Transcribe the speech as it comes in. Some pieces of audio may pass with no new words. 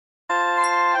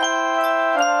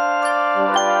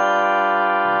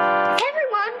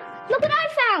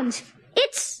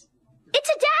syringe. It's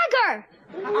a dagger.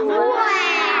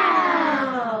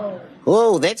 Wow!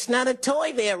 Whoa, that's not a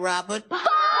toy there, Robert.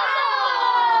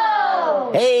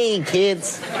 Oh! Hey,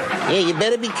 kids. Yeah, you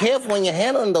better be careful when you're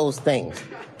handling those things.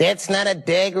 That's not a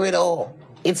dagger at all.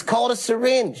 It's called a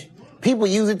syringe. People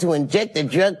use it to inject a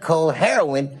drug called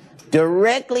heroin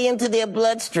directly into their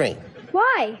bloodstream.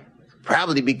 Why?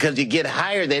 Probably because you get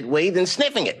higher that way than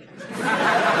sniffing it.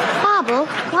 Bobble,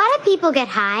 why do people get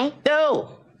high?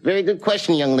 No. Very good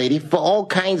question, young lady, for all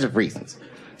kinds of reasons.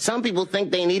 Some people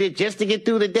think they need it just to get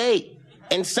through the day.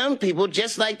 And some people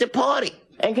just like to party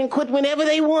and can quit whenever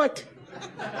they want.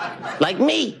 Like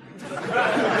me.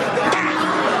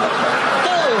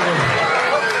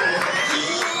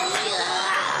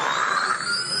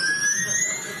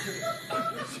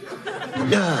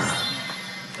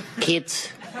 Kids,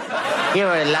 there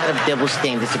are a lot of double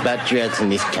standards about drugs in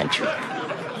this country.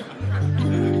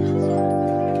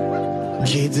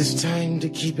 Kids, it's time to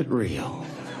keep it real.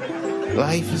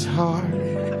 Life is hard,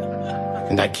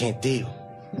 and I can't deal.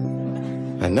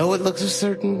 I know it looks a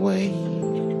certain way,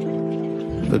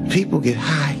 but people get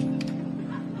high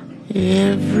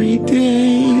every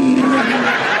day.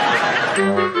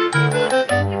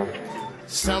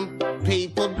 Some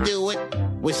people do it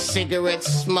with cigarette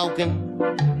smoking.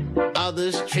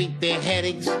 Others treat their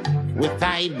headaches with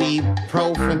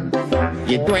ibuprofen.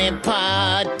 Your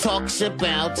grandpa talks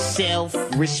about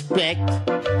self-respect,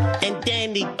 and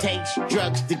then he takes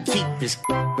drugs to keep his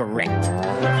correct.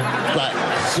 But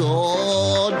it's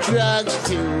all drugs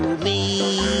to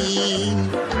me.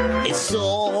 It's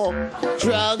all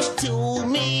drugs to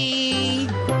me.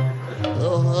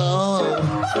 Oh.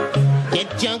 That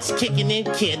junk's kicking in,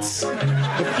 kids.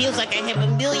 It feels like I have a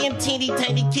million teeny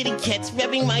tiny kitty cats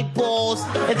rubbing my balls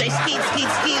as I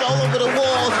skeet all over the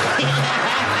walls.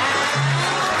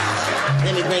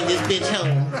 Let me bring this bitch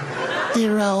home.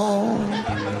 They're all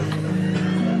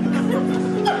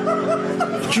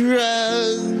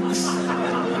drugs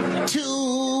too.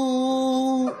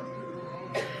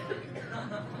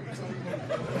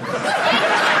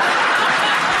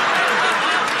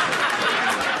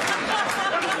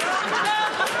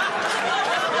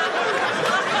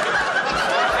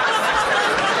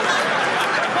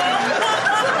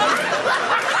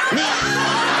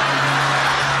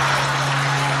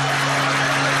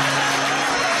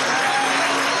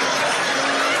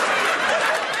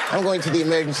 I'm going to the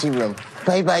emergency room.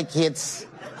 Bye-bye, kids.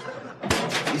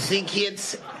 You see,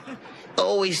 kids,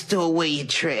 always throw away your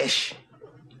trash.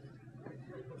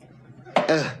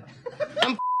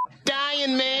 I'm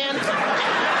dying, man.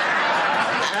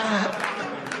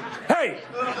 Hey!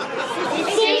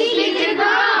 Stinky can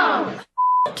go!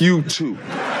 You too.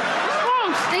 What's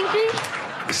wrong, Stinky?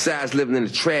 Besides living in a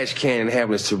trash can and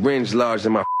having a syringe lodged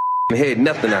in my head,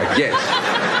 nothing, I guess.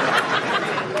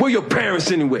 Where your parents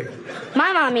anyway?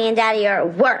 My mommy and daddy are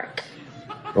at work.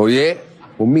 Oh, yeah?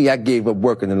 Well, me, I gave up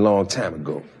working a long time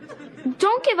ago.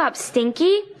 Don't give up,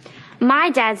 Stinky. My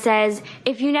dad says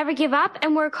if you never give up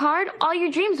and work hard, all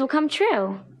your dreams will come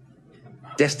true.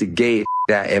 That's the gayest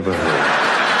I ever heard.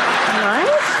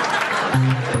 What?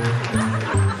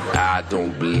 I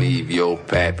don't believe your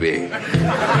pappy.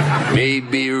 May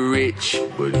be rich,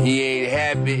 but he ain't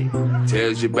happy.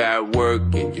 Tells you about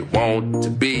work and you want to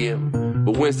be him.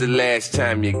 But when's the last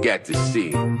time you got to see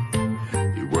him?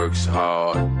 He works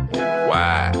hard.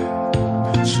 Why?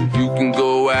 So you can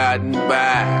go out and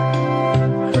buy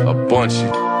a bunch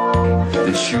of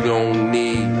that you don't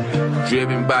need,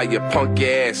 driven by your punk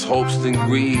ass hopes and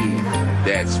greed.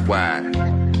 That's why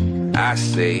I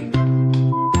say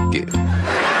get him.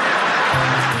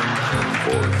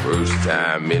 For the first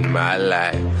time in my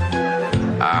life,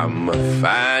 I'm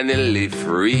finally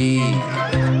free.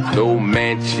 No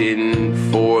mansion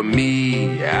for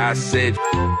me, I said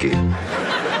it.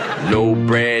 No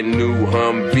brand new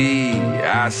Humvee,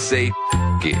 I say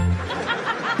it.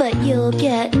 But you'll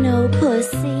get no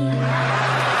pussy.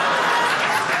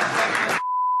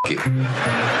 It.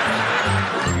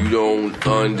 You don't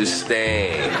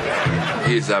understand.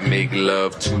 Is I make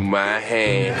love to my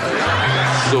hand.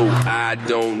 So I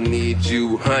don't need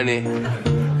you, honey.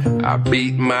 I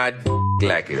beat my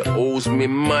like it owes me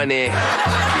money.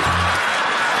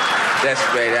 That's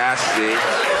right, I said.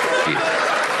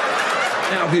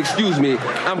 Now, if you excuse me,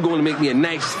 I'm going to make me a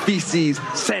nice feces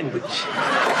sandwich.